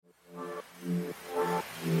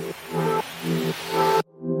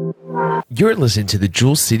You're listening to the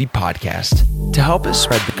Jewel City Podcast. To help us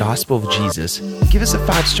spread the gospel of Jesus, give us a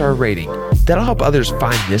 5-star rating. That'll help others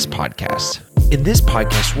find this podcast. In this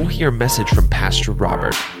podcast, we'll hear a message from Pastor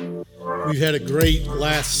Robert. We've had a great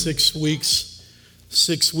last 6 weeks.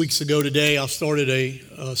 6 weeks ago today, I started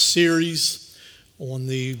a series on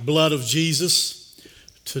the blood of Jesus.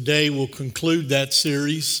 Today, we'll conclude that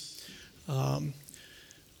series. I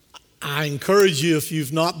encourage you, if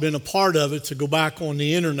you've not been a part of it, to go back on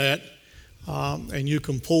the internet and you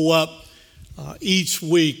can pull up each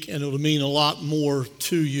week, and it'll mean a lot more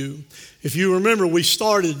to you. If you remember, we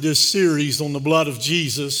started this series on the blood of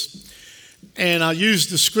Jesus, and I used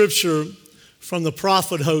the scripture from the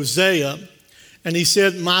prophet Hosea, and he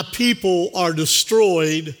said, "My people are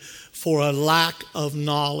destroyed for a lack of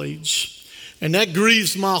knowledge." And that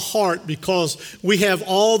grieves my heart because we have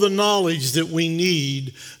all the knowledge that we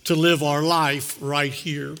need to live our life right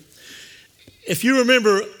here. If you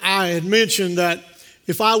remember, I had mentioned that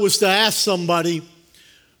if I was to ask somebody,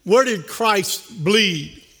 where did Christ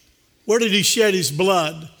bleed? Where did he shed his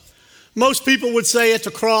blood? Most people would say at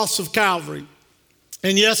the cross of Calvary.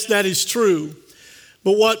 And yes, that is true.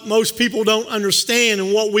 But what most people don't understand,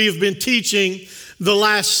 and what we have been teaching the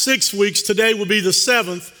last 6 weeks, today will be the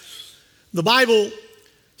 7th, the Bible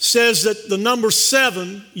says that the number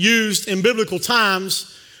 7 used in biblical times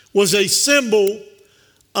was a symbol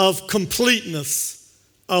of completeness,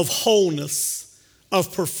 of wholeness,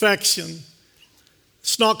 of perfection.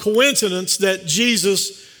 It's not coincidence that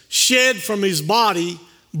Jesus shed from his body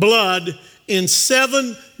blood in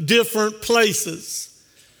 7 different places.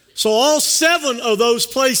 So all 7 of those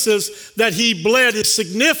places that he bled is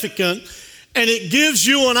significant, and it gives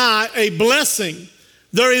you and I a blessing.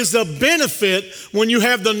 There is a benefit when you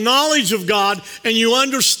have the knowledge of God and you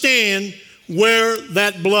understand where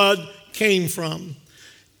that blood came from.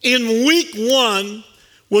 In week 1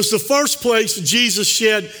 was the first place Jesus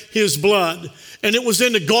shed his blood, and it was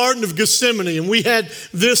in the Garden of Gethsemane. And we had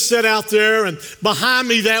this set out there, and behind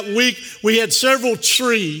me that week we had several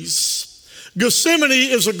trees. Gethsemane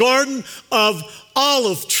is a garden of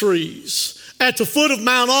olive trees at the foot of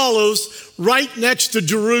Mount Olives, right next to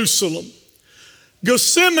Jerusalem.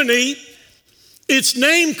 Gethsemane, its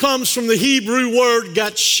name comes from the Hebrew word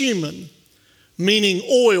Gethsemane, meaning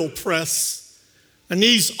oil press. And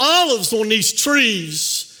these olives on these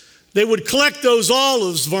trees, they would collect those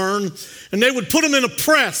olives, Vern, and they would put them in a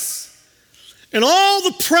press. And all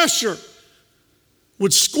the pressure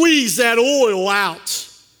would squeeze that oil out.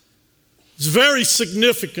 It's very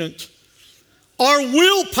significant. Our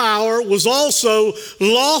willpower was also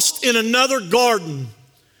lost in another garden,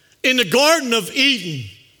 in the Garden of Eden.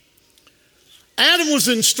 Adam was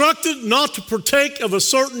instructed not to partake of a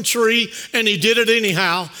certain tree, and he did it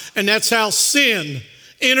anyhow, and that's how sin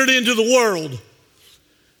entered into the world.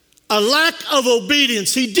 A lack of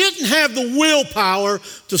obedience. He didn't have the willpower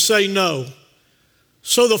to say no.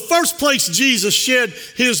 So the first place Jesus shed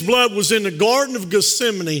his blood was in the Garden of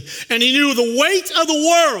Gethsemane, and he knew the weight of the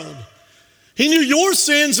world. He knew your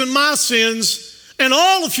sins and my sins and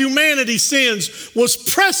all of humanity's sins was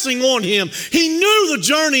pressing on him. He knew the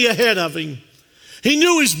journey ahead of him. He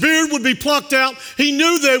knew his beard would be plucked out. He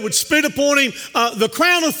knew they would spit upon him the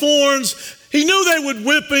crown of thorns. He knew they would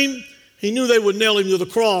whip him. He knew they would nail him to the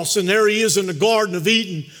cross. And there he is in the Garden of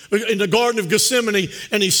Eden, in the Garden of Gethsemane.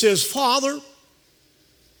 And he says, "Father,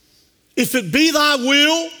 if it be thy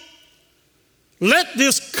will, let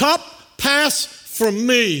this cup pass from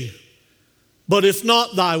me. But if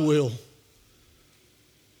not thy will,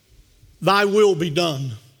 thy will be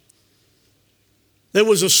done." There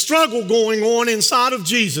was a struggle going on inside of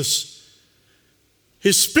Jesus.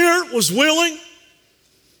 His spirit was willing,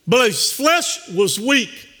 but his flesh was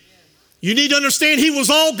weak. You need to understand, he was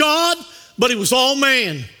all God, but he was all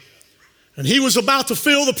man. And he was about to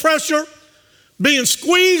feel the pressure, being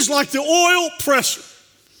squeezed like the oil pressure.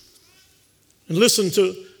 And listen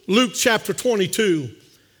to Luke chapter 22.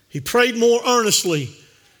 He prayed more earnestly,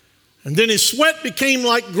 and then his sweat became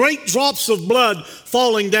like great drops of blood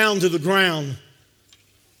falling down to the ground.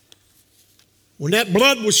 When that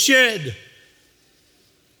blood was shed,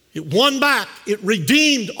 it won back, it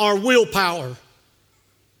redeemed our willpower.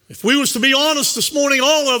 If we was to be honest this morning,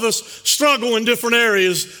 all of us struggle in different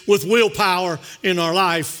areas with willpower in our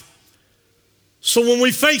life. So when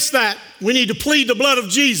we face that, we need to plead the blood of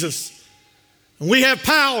Jesus. And we have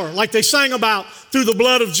power, like they sang about, through the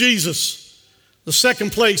blood of Jesus. The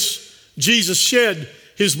second place Jesus shed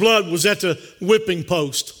his blood was at the whipping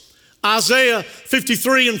post. Isaiah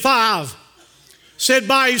 53:5 said,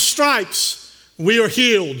 "By his stripes we are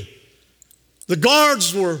healed." The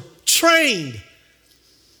guards were trained.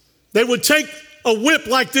 They would take a whip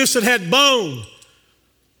like this that had bone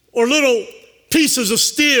or little pieces of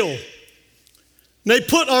steel. And they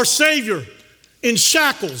put our Savior in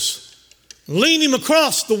shackles, leaned him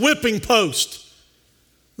across the whipping post.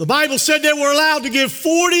 The Bible said they were allowed to give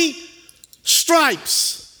 40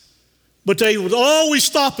 stripes, but they would always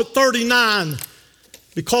stop at 39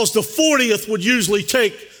 because the 40th would usually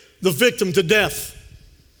take the victim to death.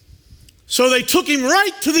 So they took him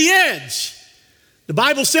right to the edge. The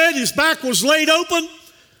Bible said his back was laid open.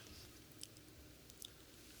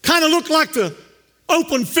 Kind of looked like the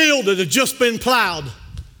open field that had just been plowed.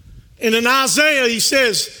 And in Isaiah, he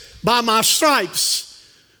says, by my stripes,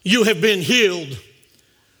 you have been healed.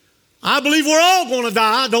 I believe we're all going to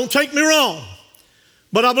die, don't take me wrong.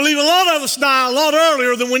 But I believe a lot of us die a lot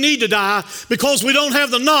earlier than we need to die because we don't have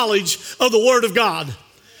the knowledge of the Word of God.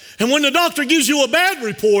 And when the doctor gives you a bad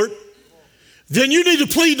report, then you need to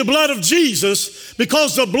plead the blood of Jesus,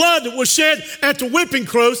 because the blood that was shed at the whipping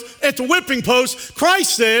post,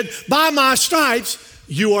 Christ said, by my stripes,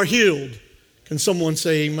 you are healed. Can someone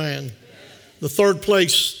say amen? The third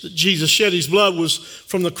place that Jesus shed his blood was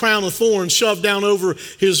from the crown of thorns shoved down over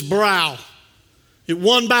his brow. It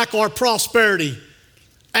won back our prosperity.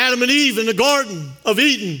 Adam and Eve in the Garden of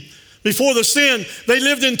Eden, before the sin, they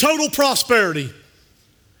lived in total prosperity.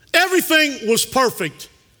 Everything was perfect.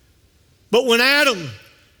 But when Adam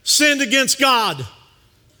sinned against God,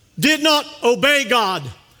 did not obey God,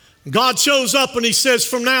 God shows up and he says,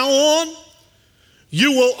 from now on,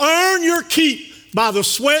 you will earn your keep by the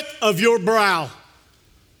sweat of your brow.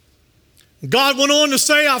 God went on to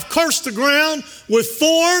say, I've cursed the ground with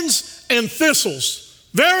thorns and thistles.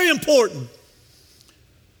 Very important.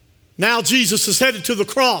 Now Jesus is headed to the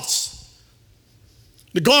cross.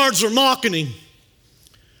 The guards are mocking him.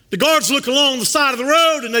 The guards look along the side of the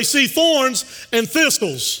road and they see thorns and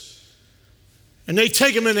thistles. And they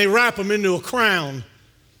take him and they wrap him into a crown.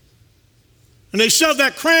 And they shove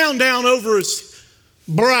that crown down over his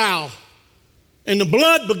brow. And the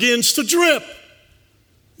blood begins to drip.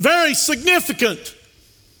 Very significant.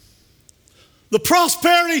 The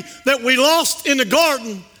prosperity that we lost in the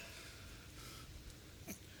garden,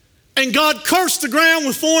 and God cursed the ground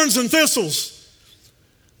with thorns and thistles.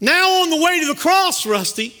 Now on the way to the cross,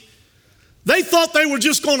 Rusty, they thought they were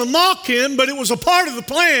just going to mock him, but it was a part of the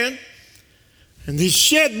plan. And this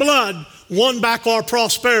shed blood won back our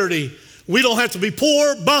prosperity. We don't have to be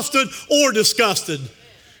poor, busted, or disgusted.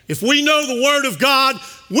 If we know the Word of God,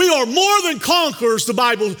 we are more than conquerors, the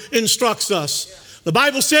Bible instructs us. The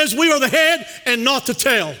Bible says we are the head and not the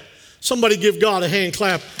tail. Somebody give God a hand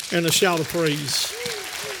clap and a shout of praise.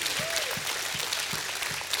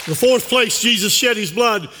 The fourth place Jesus shed his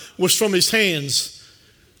blood was from his hands.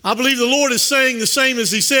 I believe the Lord is saying the same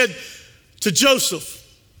as he said to Joseph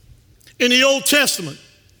in the Old Testament.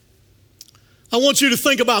 I want you to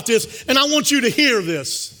think about this, and I want you to hear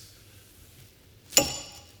this.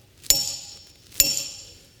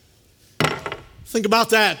 Think about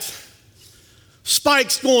that.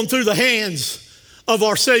 Spikes going through the hands of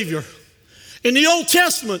our Savior. In the Old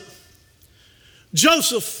Testament,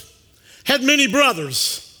 Joseph had many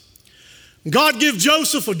brothers. God gave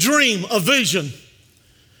Joseph a dream, a vision.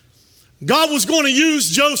 God was going to use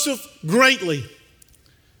Joseph greatly.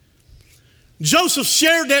 Joseph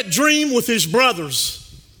shared that dream with his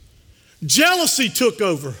brothers. Jealousy took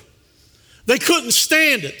over. They couldn't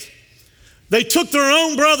stand it. They took their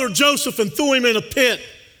own brother Joseph and threw him in a pit.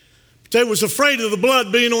 They was afraid of the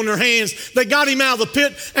blood being on their hands. They got him out of the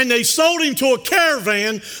pit and they sold him to a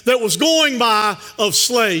caravan that was going by of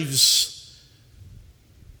slaves.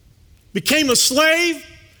 Became a slave,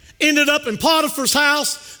 ended up in Potiphar's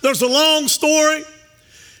house. There's a long story.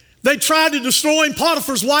 They tried to destroy him.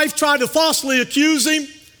 Potiphar's wife tried to falsely accuse him.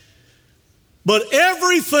 But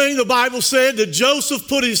everything the Bible said that Joseph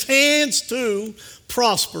put his hands to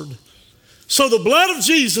prospered. So the blood of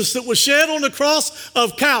Jesus that was shed on the cross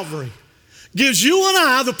of Calvary gives you and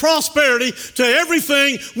I the prosperity to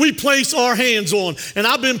everything we place our hands on. And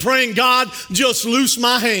I've been praying, God, just loose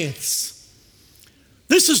my hands.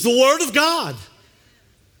 This is the Word of God.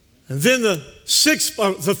 And then the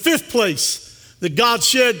fifth place that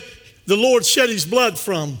the Lord shed his blood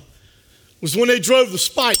from was when they drove the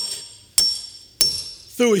spike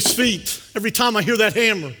through his feet. Every time I hear that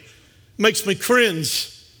hammer, it makes me cringe.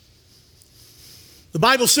 The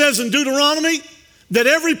Bible says in Deuteronomy that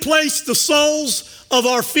every place the soles of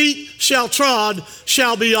our feet shall trod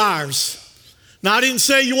shall be ours. Now, I didn't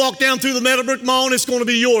say you walk down through the Meadowbrook Mall and it's going to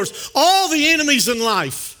be yours. All the enemies in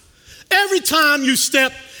life, every time you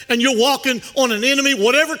step and you're walking on an enemy,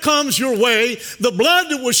 whatever comes your way, the blood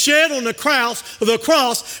that was shed on the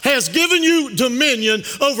cross has given you dominion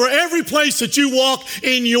over every place that you walk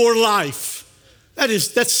in your life.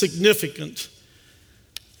 That's significant.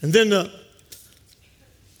 And then the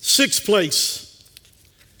sixth place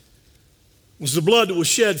was the blood that was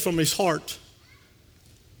shed from his heart.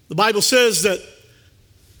 The Bible says that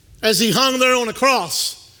as he hung there on a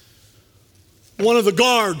cross, one of the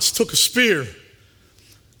guards took a spear.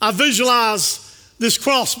 I visualize this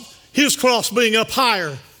cross, his cross being up higher.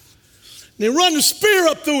 And they run the spear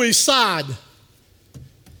up through his side.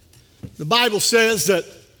 The Bible says that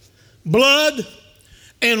blood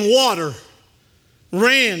and water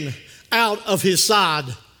ran out of his side.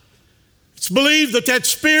 It's believed that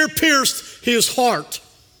spear pierced his heart.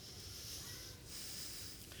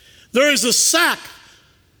 There is a sac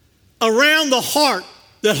around the heart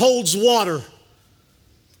that holds water,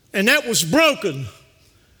 and that was broken.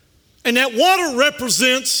 And that water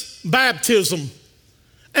represents baptism.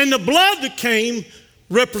 And the blood that came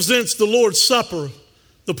represents the Lord's Supper,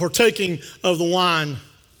 the partaking of the wine.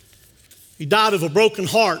 He died of a broken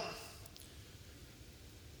heart.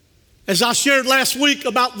 As I shared last week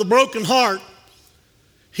about the broken heart,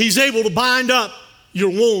 he's able to bind up your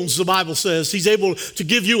wounds, the Bible says. He's able to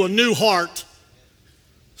give you a new heart.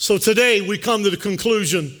 So today we come to the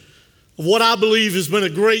conclusion of what I believe has been a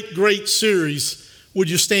great, great series. Would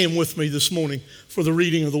you stand with me this morning for the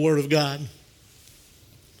reading of the Word of God?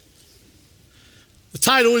 The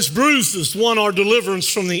title is Bruises Won Our Deliverance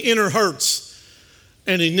from the Inner Hurts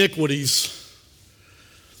and Iniquities.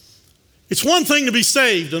 It's one thing to be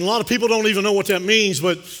saved, and a lot of people don't even know what that means,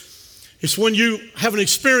 but it's when you have an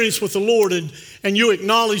experience with the Lord and you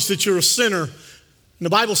acknowledge that you're a sinner. And the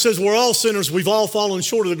Bible says we're all sinners. We've all fallen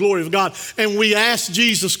short of the glory of God. And we ask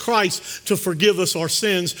Jesus Christ to forgive us our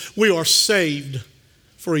sins. We are saved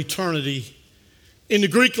for eternity. In the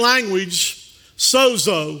Greek language,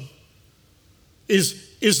 sozo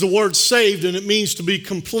is the word saved, and it means to be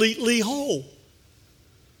completely whole.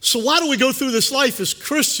 So why do we go through this life as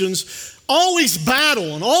Christians always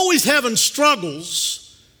battling, always having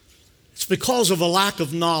struggles? It's because of a lack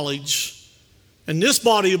of knowledge. And this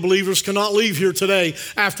body of believers cannot leave here today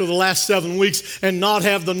after the last 7 weeks and not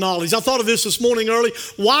have the knowledge. I thought of this morning early.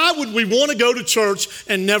 Why would we want to go to church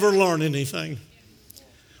and never learn anything?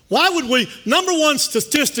 Why would we? Number one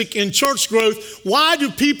statistic in church growth, why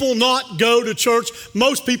do people not go to church?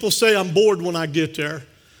 Most people say, I'm bored when I get there.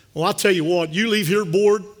 Well, I'll tell you what, you leave here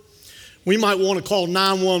bored, we might want to call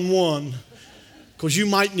 911 because you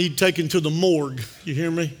might need taken to the morgue. You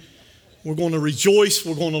hear me? We're going to rejoice.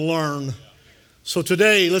 We're going to learn. So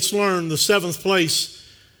today, let's learn the seventh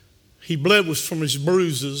place he bled was from his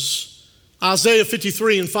bruises. Isaiah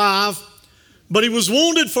 53:5. But he was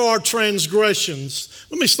wounded for our transgressions.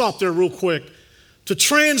 Let me stop there real quick. To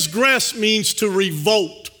transgress means to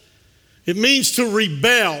revolt. It means to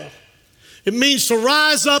rebel. It means to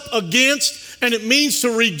rise up against, and it means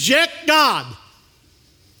to reject God.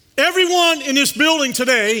 Everyone in this building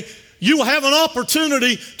today, you have an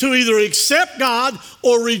opportunity to either accept God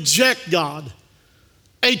or reject God.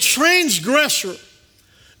 A transgressor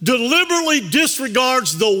deliberately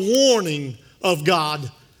disregards the warning of God.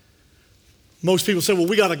 Most people say, well,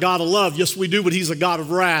 we got a God of love. Yes, we do, but he's a God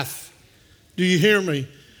of wrath. Do you hear me?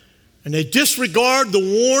 And they disregard the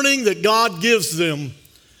warning that God gives them.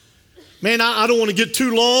 Man, I don't want to get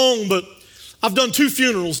too long, but I've done 2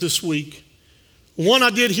 funerals this week. One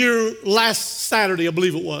I did here last Saturday, I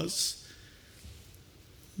believe it was.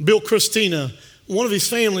 Bill Christina, one of his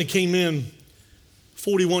family came in,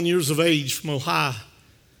 41 years of age from Ohio.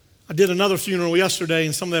 I did another funeral yesterday,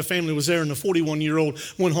 and some of that family was there, and the 41-year-old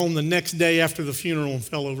went home the next day after the funeral and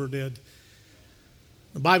fell over dead.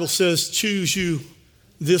 The Bible says, choose you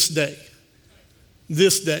this day,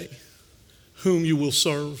 whom you will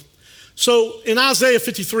serve. So in Isaiah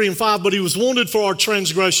 53:5, but he was wounded for our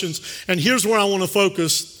transgressions. And here's where I want to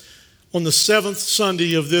focus on the 7th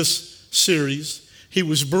Sunday of this series. He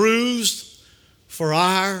was bruised for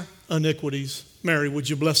our iniquities. Mary, would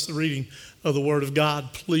you bless the reading of the Word of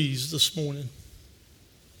God, please, this morning?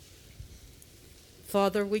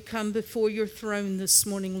 Father, we come before your throne this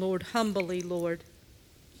morning, Lord, humbly, Lord.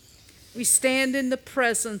 We stand in the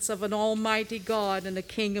presence of an almighty God and a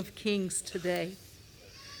King of Kings today.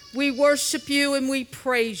 We worship you and we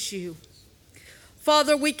praise you.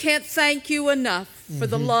 Father, we can't thank you enough for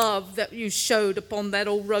the love that you showed upon that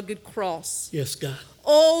old rugged cross. Yes, God.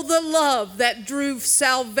 All the love that drove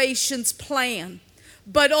salvation's plan,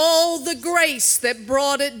 but all the grace that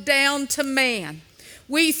brought it down to man.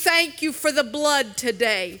 We thank you for the blood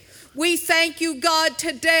today. We thank you, God,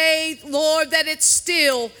 today, Lord, that it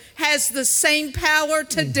still has the same power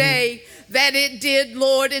today that it did,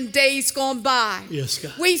 Lord, in days gone by. Yes,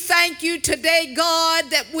 God. We thank you today, God,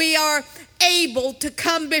 that we are able to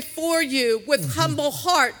come before you with humble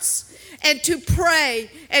hearts and to pray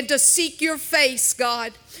and to seek your face,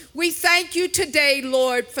 God. We thank you today,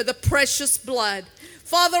 Lord, for the precious blood.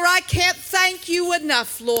 Father, I can't thank you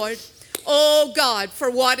enough, Lord. Oh, God,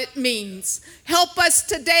 for what it means. Help us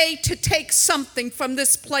today to take something from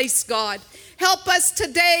this place, God. Help us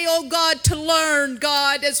today, oh God, to learn,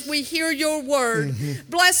 God, as we hear your word.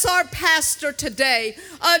 Bless our pastor today.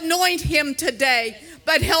 Anoint him today.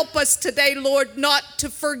 But help us today, Lord, not to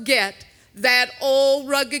forget that old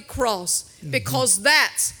rugged cross, because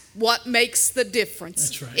that's what makes the difference.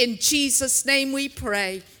 That's right. In Jesus' name we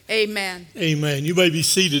pray. Amen. Amen. You may be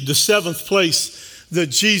seated. The seventh place that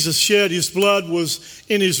Jesus shed his blood was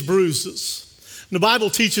in his bruises. The Bible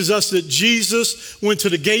teaches us that Jesus went to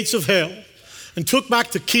the gates of hell and took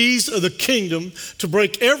back the keys of the kingdom to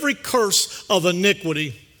break every curse of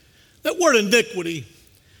iniquity. That word iniquity,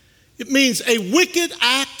 it means a wicked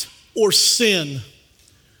act or sin.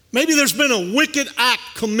 Maybe there's been a wicked act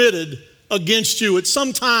committed against you at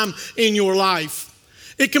some time in your life.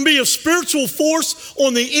 It can be a spiritual force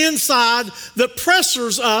on the inside that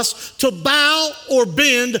pressures us to bow or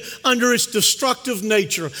bend under its destructive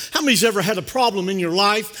nature. How many's ever had a problem in your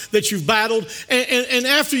life that you've battled, and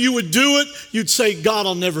after you would do it, you'd say, God,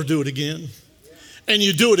 I'll never do it again. And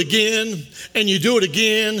you do it again, and you do it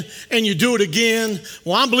again, and you do it again.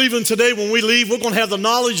 Well, I'm believing today when we leave, we're going to have the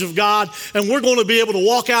knowledge of God, and we're going to be able to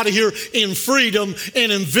walk out of here in freedom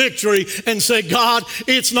and in victory and say, God,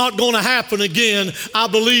 it's not going to happen again. I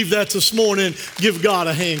believe that this morning. Give God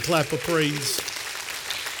a hand clap of praise.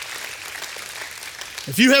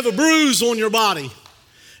 If you have a bruise on your body,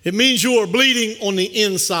 it means you are bleeding on the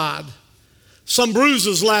inside. Some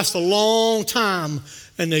bruises last a long time,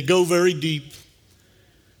 and they go very deep.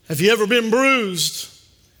 Have you ever been bruised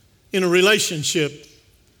in a relationship?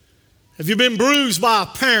 Have you been bruised by a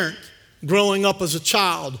parent growing up as a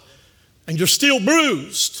child and you're still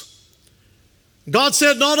bruised? God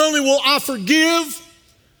said, not only will I forgive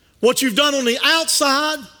what you've done on the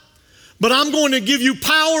outside, but I'm going to give you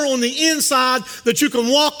power on the inside that you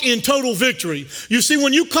can walk in total victory. You see,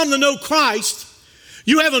 when you come to know Christ,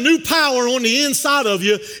 you have a new power on the inside of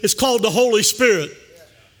you. It's called the Holy Spirit.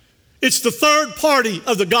 It's the third party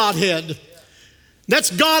of the Godhead. That's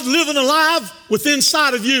God living alive within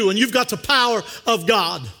inside of you, and you've got the power of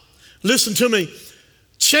God. Listen to me.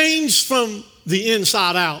 Change from the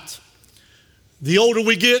inside out. The older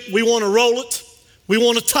we get, we want to roll it. We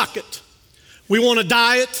want to tuck it. We want to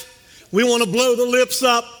dye it. We want to blow the lips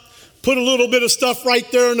up, put a little bit of stuff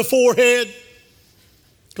right there in the forehead.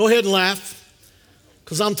 Go ahead and laugh,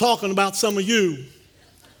 because I'm talking about some of you.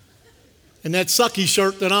 And that sucky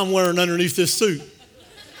shirt that I'm wearing underneath this suit.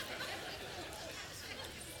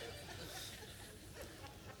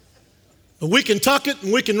 But we can tuck it,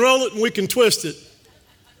 and we can roll it, and we can twist it.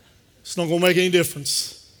 It's not going to make any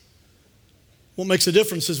difference. What makes a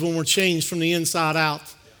difference is when we're changed from the inside out.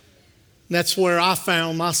 And that's where I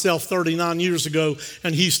found myself 39 years ago,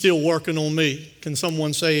 and he's still working on me. Can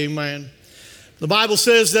someone say amen? The Bible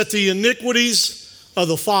says that the iniquities of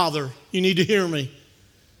the father, you need to hear me,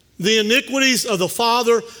 the iniquities of the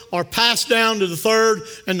father are passed down to the third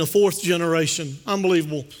and the fourth generation.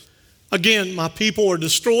 Unbelievable. Again, my people are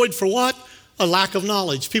destroyed for what? A lack of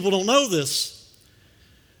knowledge. People don't know this.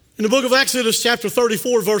 In the book of Exodus, chapter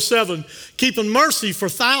 34, verse 7, keeping mercy for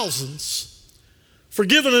thousands,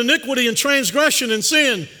 forgiving iniquity and transgression and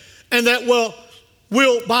sin, and that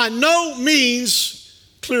will by no means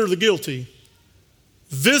clear the guilty,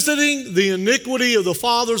 visiting the iniquity of the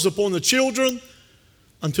fathers upon the children,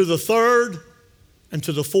 unto the third and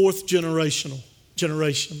to the fourth generation.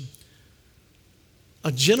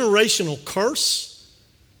 A generational curse,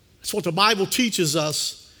 that's what the Bible teaches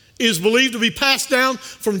us, is believed to be passed down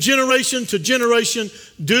from generation to generation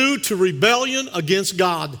due to rebellion against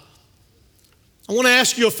God. I want to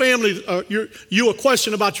ask you a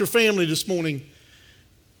question about your family this morning.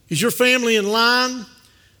 Is your family in line?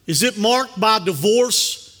 Is it marked by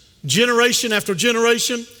divorce generation after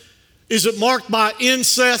generation? Is it marked by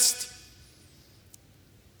incest,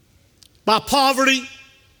 by poverty,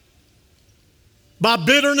 by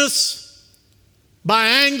bitterness, by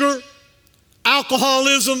anger,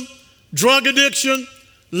 alcoholism, drug addiction,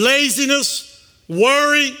 laziness,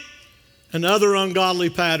 worry, and other ungodly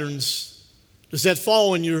patterns? Does that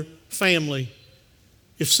fall in your family?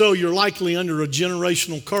 If so, you're likely under a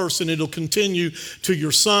generational curse, and it'll continue to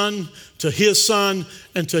your son, to his son,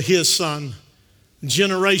 and to his son.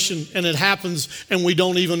 generation, and it happens and we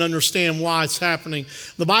don't even understand why it's happening.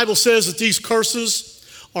 The Bible says that these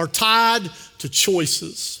curses are tied to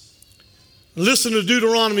choices. Listen to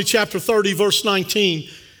Deuteronomy chapter 30, verse 19.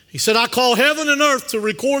 He said, I call heaven and earth to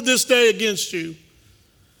record this day against you,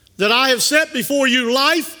 that I have set before you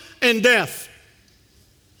life and death,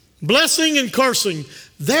 blessing and cursing.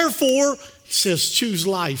 Therefore, he says, choose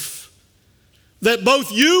life, that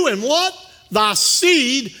both you and what? Thy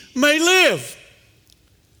seed may live.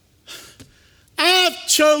 I've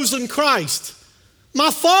chosen Christ.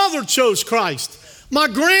 My father chose Christ. My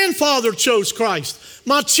grandfather chose Christ.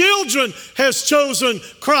 My children has chosen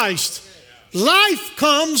Christ. Life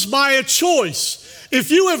comes by a choice. If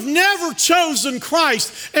you have never chosen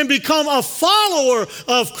Christ and become a follower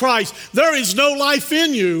of Christ, there is no life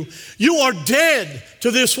in you. You are dead to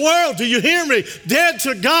this world. Do you hear me? Dead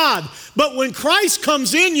to God. But when Christ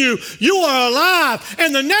comes in you, you are alive.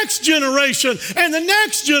 And the next generation and the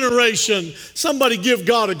next generation. Somebody give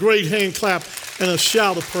God a great hand clap and a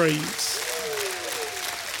shout of praise.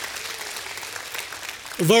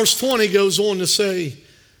 Verse 20 goes on to say,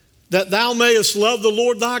 that thou mayest love the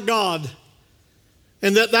Lord thy God,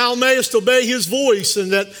 and that thou mayest obey his voice,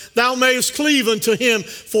 and that thou mayest cleave unto him,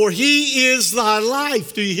 for he is thy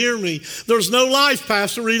life. Do you hear me? There's no life,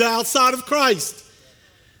 Pastor Rita, outside of Christ.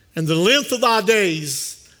 And the length of thy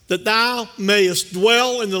days, that thou mayest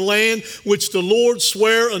dwell in the land which the Lord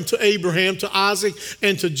sware unto Abraham, to Isaac,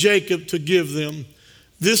 and to Jacob to give them.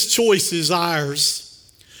 This choice is ours.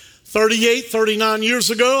 38, 39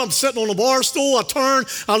 years ago, I'm sitting on a bar stool. I turn,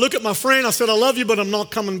 I look at my friend. I said, I love you, but I'm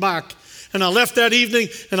not coming back. And I left that evening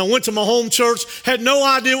and I went to my home church. Had no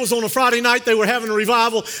idea it was on a Friday night. They were having a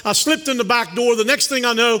revival. I slipped in the back door. The next thing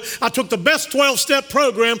I know, I took the best 12-step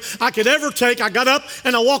program I could ever take. I got up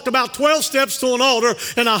and I walked about 12 steps to an altar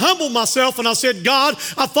and I humbled myself and I said, God,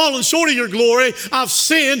 I've fallen short of your glory. I've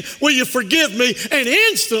sinned. Will you forgive me? And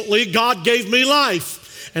instantly God gave me life.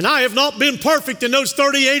 And I have not been perfect in those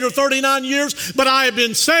 38 or 39 years, but I have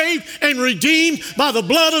been saved and redeemed by the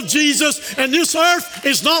blood of Jesus. And this earth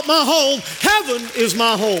is not my home. Heaven is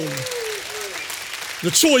my home.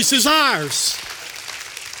 The choice is ours.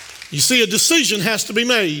 You see, a decision has to be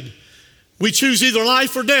made. We choose either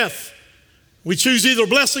life or death. We choose either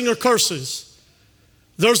blessing or curses.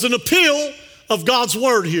 There's an appeal of God's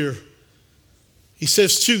word here. He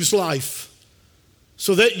says, choose life,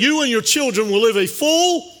 so that you and your children will live a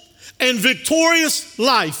full and victorious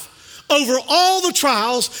life over all the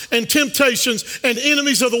trials and temptations and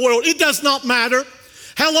enemies of the world. It does not matter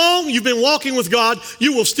how long you've been walking with God,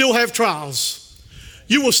 you will still have trials.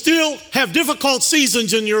 You will still have difficult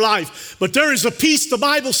seasons in your life. But there is a peace, the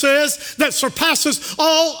Bible says, that surpasses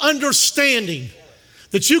all understanding.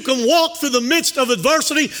 That you can walk through the midst of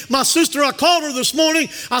adversity. My sister, I called her this morning.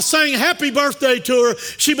 I sang happy birthday to her.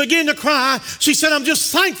 She began to cry. She said, I'm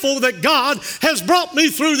just thankful that God has brought me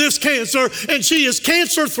through this cancer, and she is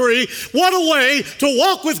cancer-free. What a way to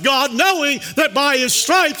walk with God, knowing that by his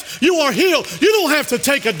stripes you are healed. You don't have to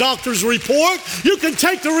take a doctor's report. You can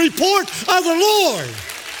take the report of the Lord.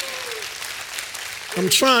 I'm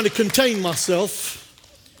trying to contain myself.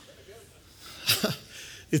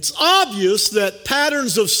 It's obvious that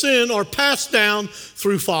patterns of sin are passed down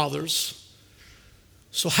through fathers.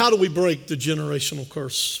 So how do we break the generational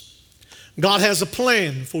curse? God has a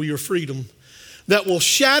plan for your freedom that will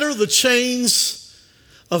shatter the chains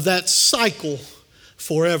of that cycle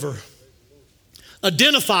forever.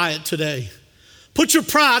 Identify it today. Put your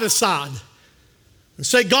pride aside and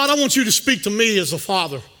say, God, I want you to speak to me as a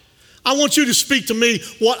father. I want you to speak to me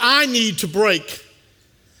what I need to break.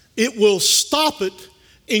 It will stop it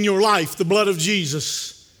in your life. The blood of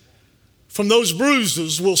Jesus from those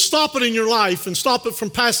bruises will stop it in your life and stop it from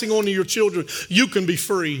passing on to your children. You can be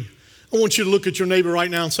free. I want you to look at your neighbor right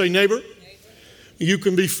now and say, neighbor, you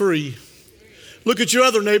can be free. Look at your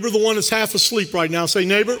other neighbor, the one that's half asleep right now. Say,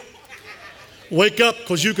 neighbor, wake up,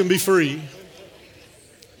 because you can be free.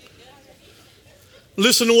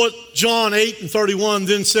 Listen to what John 8:31,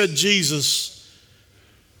 then said Jesus.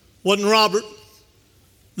 Wasn't Robert?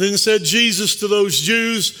 Then said Jesus to those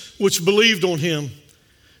Jews which believed on him,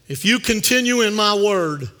 if you continue in my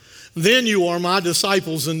word, then you are my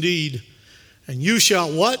disciples indeed. And you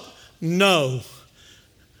shall what? Know.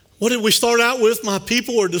 What did we start out with? My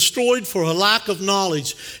people are destroyed for a lack of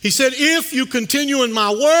knowledge. He said, if you continue in my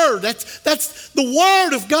word, that's the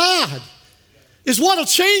word of God, is what will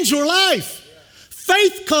change your life.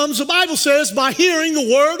 Faith comes, the Bible says, by hearing the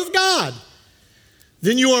word of God.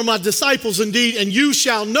 Then you are my disciples indeed, and you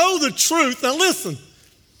shall know the truth. Now listen,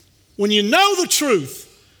 when you know the truth,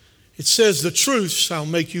 it says the truth shall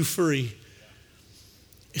make you free.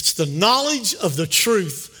 It's the knowledge of the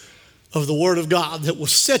truth of the Word of God that will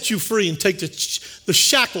set you free and take the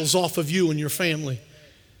shackles off of you and your family.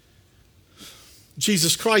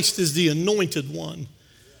 Jesus Christ is the anointed one.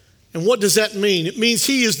 And what does that mean? It means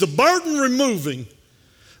he is the burden removing,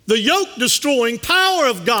 the yoke destroying power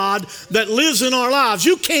of God that lives in our lives.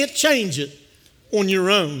 You can't change it on your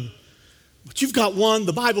own. But you've got one,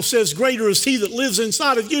 the Bible says, greater is he that lives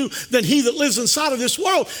inside of you than he that lives inside of this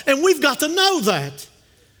world. And we've got to know that.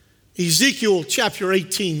 Ezekiel chapter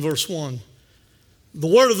 18, verse 1. The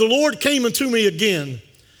word of the Lord came unto me again,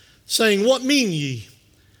 saying, what mean ye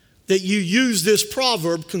that you use this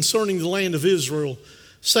proverb concerning the land of Israel,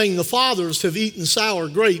 saying the fathers have eaten sour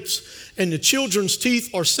grapes, and the children's teeth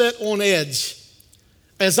are set on edge?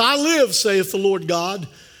 As I live, saith the Lord God,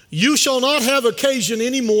 you shall not have occasion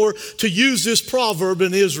anymore to use this proverb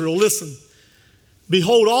in Israel. Listen,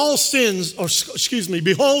 behold, all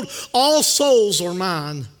souls are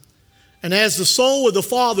mine. And as the soul of the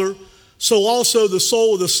Father, so also the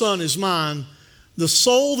soul of the Son is mine. The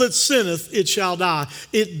soul that sinneth, it shall die.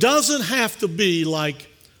 It doesn't have to be like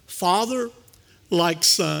Father, like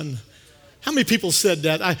Son. How many people said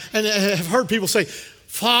that? I have heard people say,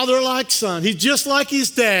 Father like Son. He's just like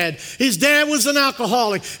his dad. His dad was an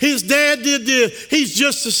alcoholic. His dad did this. He's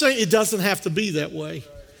just the same. It doesn't have to be that way.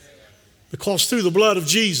 Because through the blood of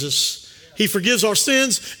Jesus, he forgives our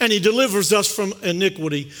sins and he delivers us from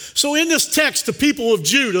iniquity. So in this text, the people of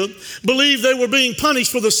Judah believed they were being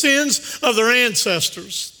punished for the sins of their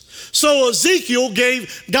ancestors. So Ezekiel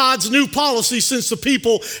gave God's new policy since the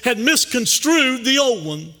people had misconstrued the old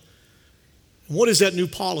one. And what is that new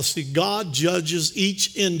policy? God judges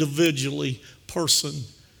each individually person,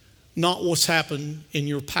 not what's happened in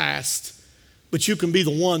your past. But you can be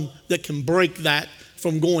the one that can break that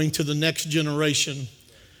from going to the next generation.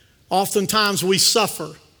 Oftentimes we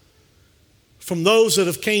suffer from those that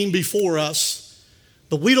have came before us,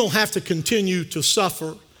 but we don't have to continue to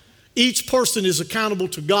suffer. Each person is accountable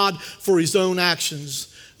to God for his own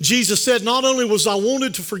actions. Jesus said, not only was I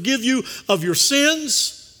wanted to forgive you of your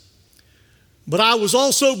sins, but I was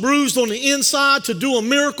also bruised on the inside to do a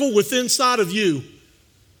miracle within inside of you.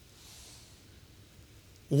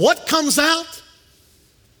 What comes out?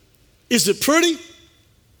 Is it pretty?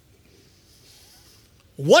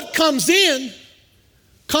 What comes in,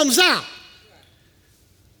 comes out.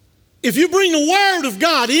 If you bring the word of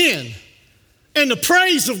God in, and the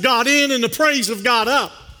praise of God in, and the praise of God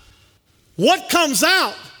up, what comes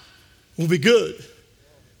out will be good.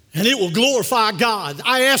 And it will glorify God.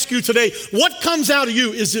 I ask you today, what comes out of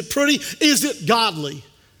you? Is it pretty? Is it godly?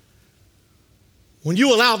 When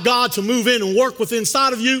you allow God to move in and work within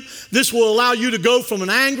inside of you, this will allow you to go from an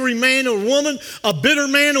angry man or woman, a bitter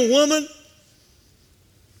man or woman,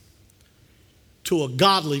 to a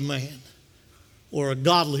godly man or a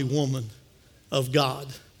godly woman of God.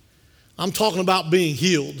 I'm talking about being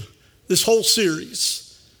healed. This whole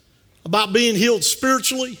series about being healed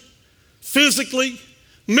spiritually, physically,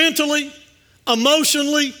 mentally,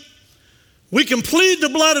 emotionally. We can plead the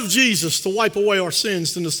blood of Jesus to wipe away our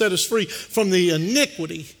sins and to set us free from the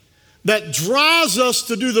iniquity that drives us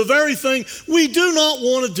to do the very thing we do not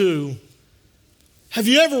want to do. Have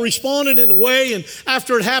you ever responded in a way and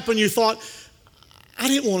after it happened you thought, I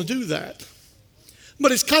didn't want to do that.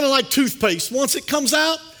 But it's kind of like toothpaste. Once it comes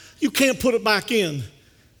out, you can't put it back in.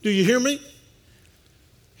 Do you hear me?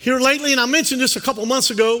 Here lately, and I mentioned this a couple months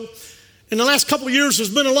ago, in the last couple of years,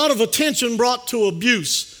 there's been a lot of attention brought to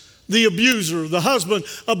abuse. The abuser, the husband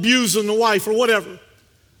abusing the wife or whatever.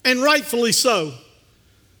 And rightfully so.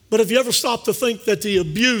 But have you ever stopped to think that the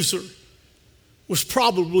abuser was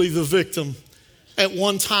probably the victim at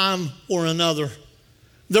one time or another?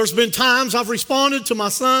 There's been times I've responded to my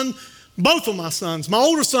son, both of my sons. My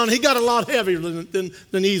older son, he got a lot heavier than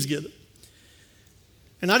he's getting.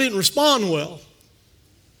 And I didn't respond well.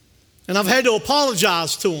 And I've had to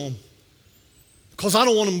apologize to him because I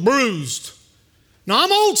don't want him bruised. Now,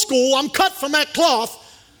 I'm old school. I'm cut from that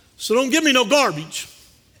cloth, so don't give me no garbage.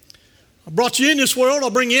 I brought you in this world, I'll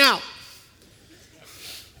bring you out.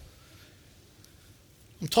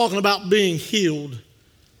 I'm talking about being healed.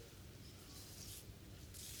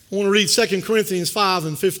 I want to read 2 Corinthians 5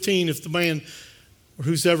 and 15 if the band or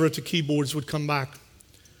who's ever at the keyboards would come back.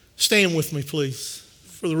 Stand with me, please,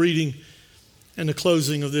 for the reading and the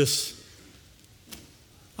closing of this.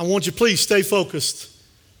 I want you, please, stay focused.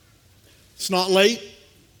 It's not late.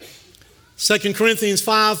 2 Corinthians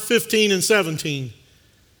 5, 15 and 17.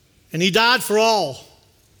 And he died for all.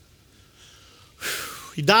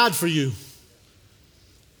 He died for you.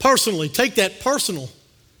 Personally, take that personal.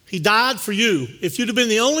 He died for you. If you'd have been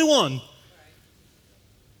the only one,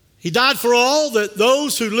 He died for all, that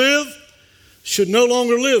those who live should no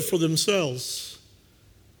longer live for themselves,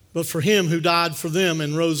 but for him who died for them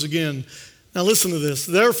and rose again. Now listen to this.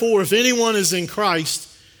 Therefore, if anyone is in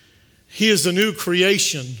Christ, he is a new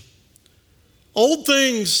creation. Old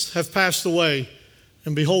things have passed away,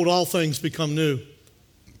 and behold, all things become new.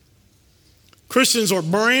 Christians are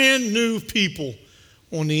brand new people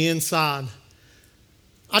on the inside.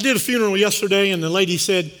 I did a funeral yesterday, and the lady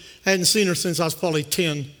said, I hadn't seen her since I was probably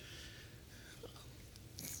 10.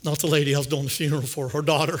 Not the lady I was doing the funeral for, her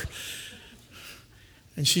daughter.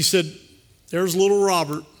 And she said, there's little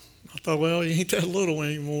Robert. I thought, well, he ain't that little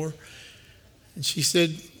anymore. And she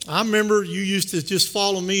said, I remember you used to just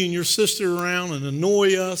follow me and your sister around and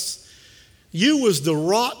annoy us. You was the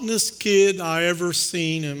rottenest kid I ever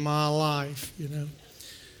seen in my life, you know.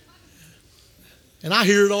 And I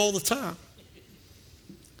hear it all the time.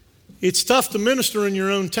 It's tough to minister in your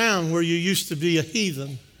own town where you used to be a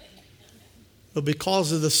heathen. But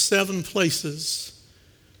because of the 7 places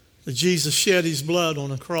that Jesus shed his blood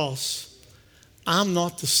on a cross, I'm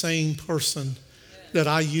not the same person that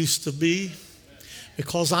I used to be,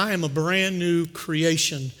 because I am a brand new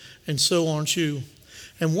creation, and so aren't you.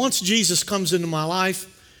 And once Jesus comes into my life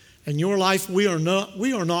and your life, we are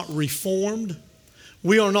not reformed.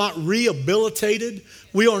 We are not rehabilitated.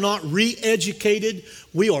 We are not re-educated.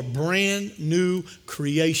 We are brand new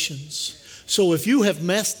creations. So if you have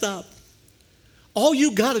messed up, all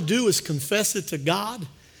you got to do is confess it to God,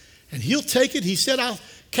 and he'll take it. He said, I'll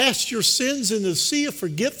cast your sins into the sea of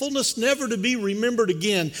forgetfulness, never to be remembered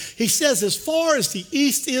again. He says, as far as the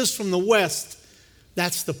east is from the west,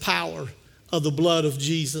 that's the power of the blood of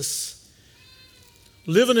Jesus.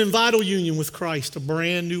 Living in vital union with Christ, a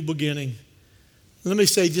brand new beginning. Let me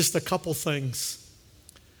say just a couple things.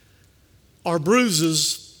 Our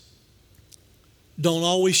bruises don't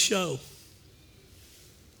always show.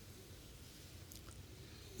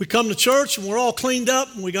 We come to church and we're all cleaned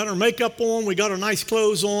up and we got our makeup on, we got our nice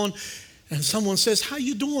clothes on, and someone says, how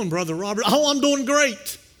you doing, Brother Robert? Oh, I'm doing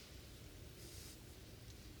great.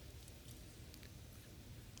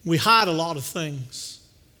 We hide a lot of things.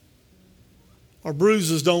 Our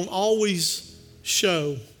bruises don't always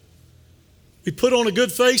show. We put on a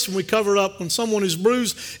good face and we cover it up. When someone is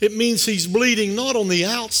bruised, it means he's bleeding not on the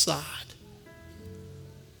outside,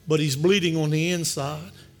 but he's bleeding on the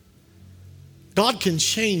inside. God can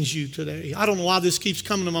change you today. I don't know why this keeps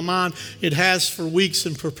coming to my mind. It has for weeks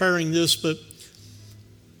in preparing this, but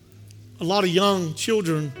a lot of young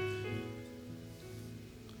children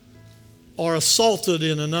are assaulted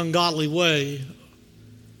in an ungodly way,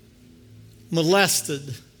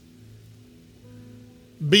 molested,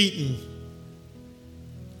 beaten,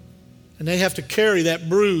 and they have to carry that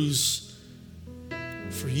bruise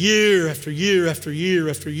for year after year after year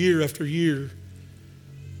after year after year.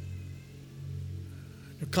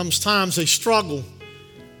 There comes times they struggle.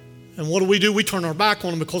 And what do? We turn our back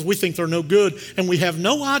on them because we think they're no good. And we have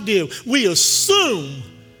no idea. We assume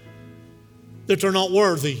that they're not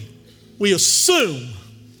worthy. We assume.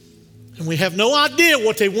 And we have no idea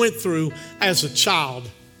what they went through as a child.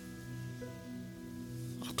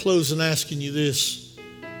 I'll close in asking you this.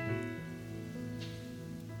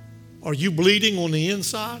 Are you bleeding on the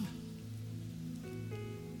inside?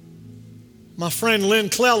 My friend Lynn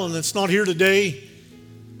Clellan, that's not here today,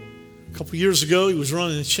 a couple years ago, he was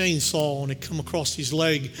running a chainsaw and it come across his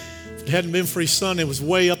leg. If it hadn't been for his son, it was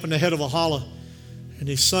way up in the head of a hollow. And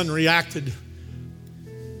his son reacted,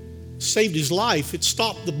 saved his life. It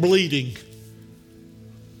stopped the bleeding.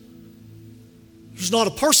 There's not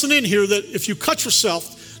a person in here that if you cut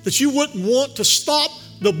yourself, that you wouldn't want to stop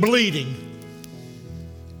the bleeding.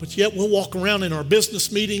 But yet we'll walk around in our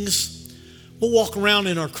business meetings. We'll walk around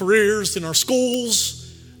in our careers, in our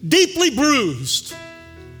schools, deeply bruised,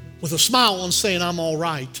 with a smile on saying, I'm all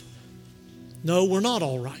right. No, we're not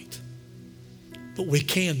all right. But we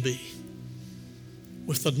can be.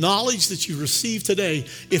 With the knowledge that you receive today,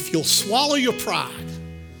 if you'll swallow your pride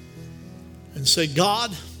and say,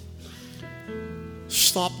 God,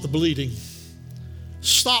 stop the bleeding.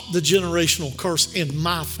 Stop the generational curse in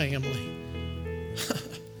my family.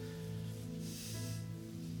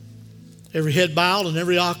 Every head bowed and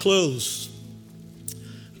every eye closed.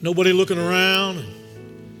 Nobody looking around.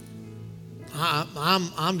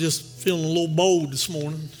 I'm just feeling a little bold this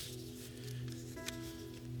morning.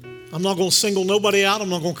 I'm not going to single nobody out. I'm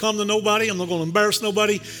not going to come to nobody. I'm not going to embarrass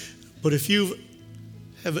nobody. But if you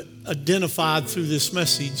have identified through this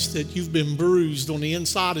message that you've been bruised on the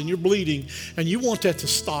inside and you're bleeding and you want that to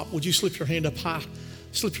stop, would you slip your hand up high?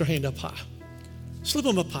 Slip your hand up high. Slip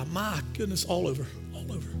them up high. My goodness, all over,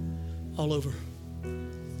 all over, all over,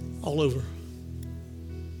 all over.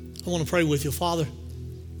 I want to pray with you. Father,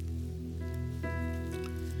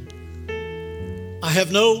 I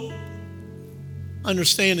have no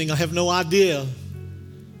understanding, I have no idea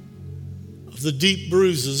of the deep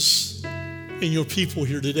bruises in your people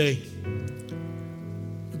here today.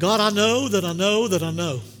 God, I know, God,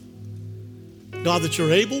 that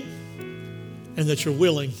you're able and that you're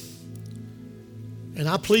willing. And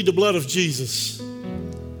I plead the blood of Jesus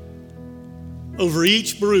over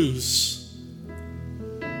each bruise,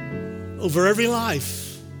 over every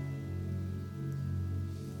life,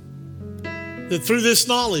 that through this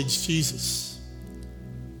knowledge, Jesus,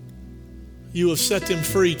 you have set them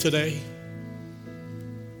free today.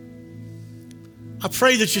 I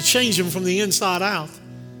pray that you change them from the inside out.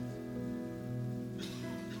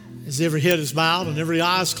 As every head is bowed and every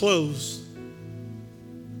eye is closed,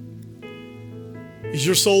 is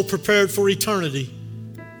your soul prepared for eternity?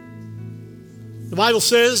 The Bible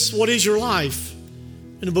says, what is your life?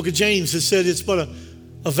 In the book of James, it said it's but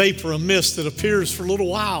a vapor, a mist that appears for a little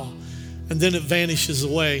while and then it vanishes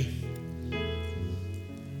away.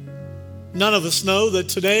 None of us know that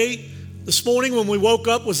today, this morning when we woke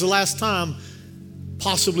up, was the last time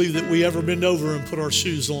possibly that we ever bend over and put our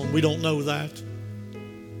shoes on. We don't know that.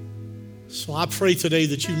 So I pray today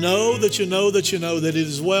that you know that it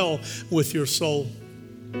is well with your soul.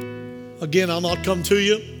 Again, I'll not come to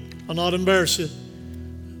you. I'll not embarrass you.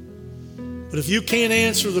 But if you can't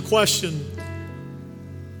answer the question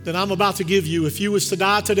that I'm about to give you, if you was to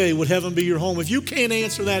die today, would heaven be your home? If you can't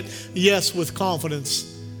answer that yes with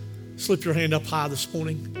confidence, slip your hand up high this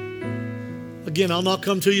morning. Again, I'll not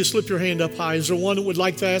come to you. Slip your hand up high. Is there one that would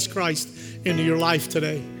like to ask Christ into your life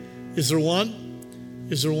today? Is there one?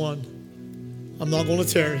 Is there one? I'm not going to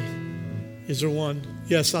tarry. Is there one?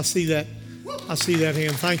 Yes, I see that. I see that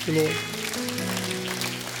hand. Thank you, Lord.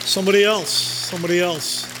 Somebody else.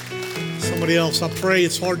 I pray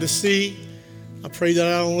it's hard to see. I pray that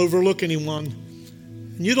I don't overlook anyone.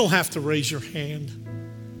 And you don't have to raise your hand,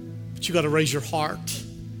 but you got to raise your heart.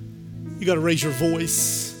 You got to raise your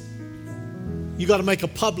voice. You got to make a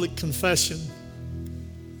public confession.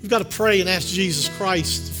 You've got to pray and ask Jesus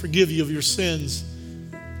Christ to forgive you of your sins.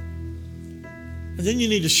 And then you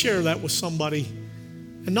need to share that with somebody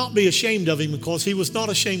and not be ashamed of him, because he was not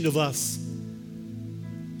ashamed of us.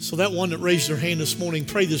 So that one that raised their hand this morning,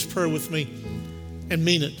 pray this prayer with me and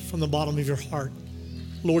mean it from the bottom of your heart.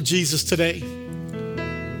 Lord Jesus, today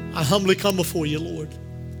I humbly come before you, Lord.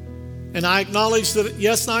 And I acknowledge that,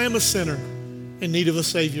 yes, I am a sinner in need of a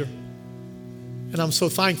Savior. And I'm so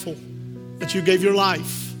thankful that you gave your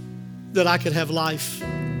life that I could have life.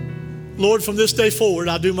 Lord, from this day forward,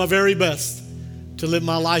 I do my very best to live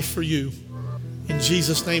my life for you. In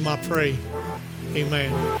Jesus' name I pray.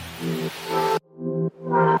 Amen.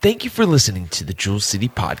 Thank you for listening to the Jewel City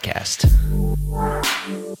Podcast.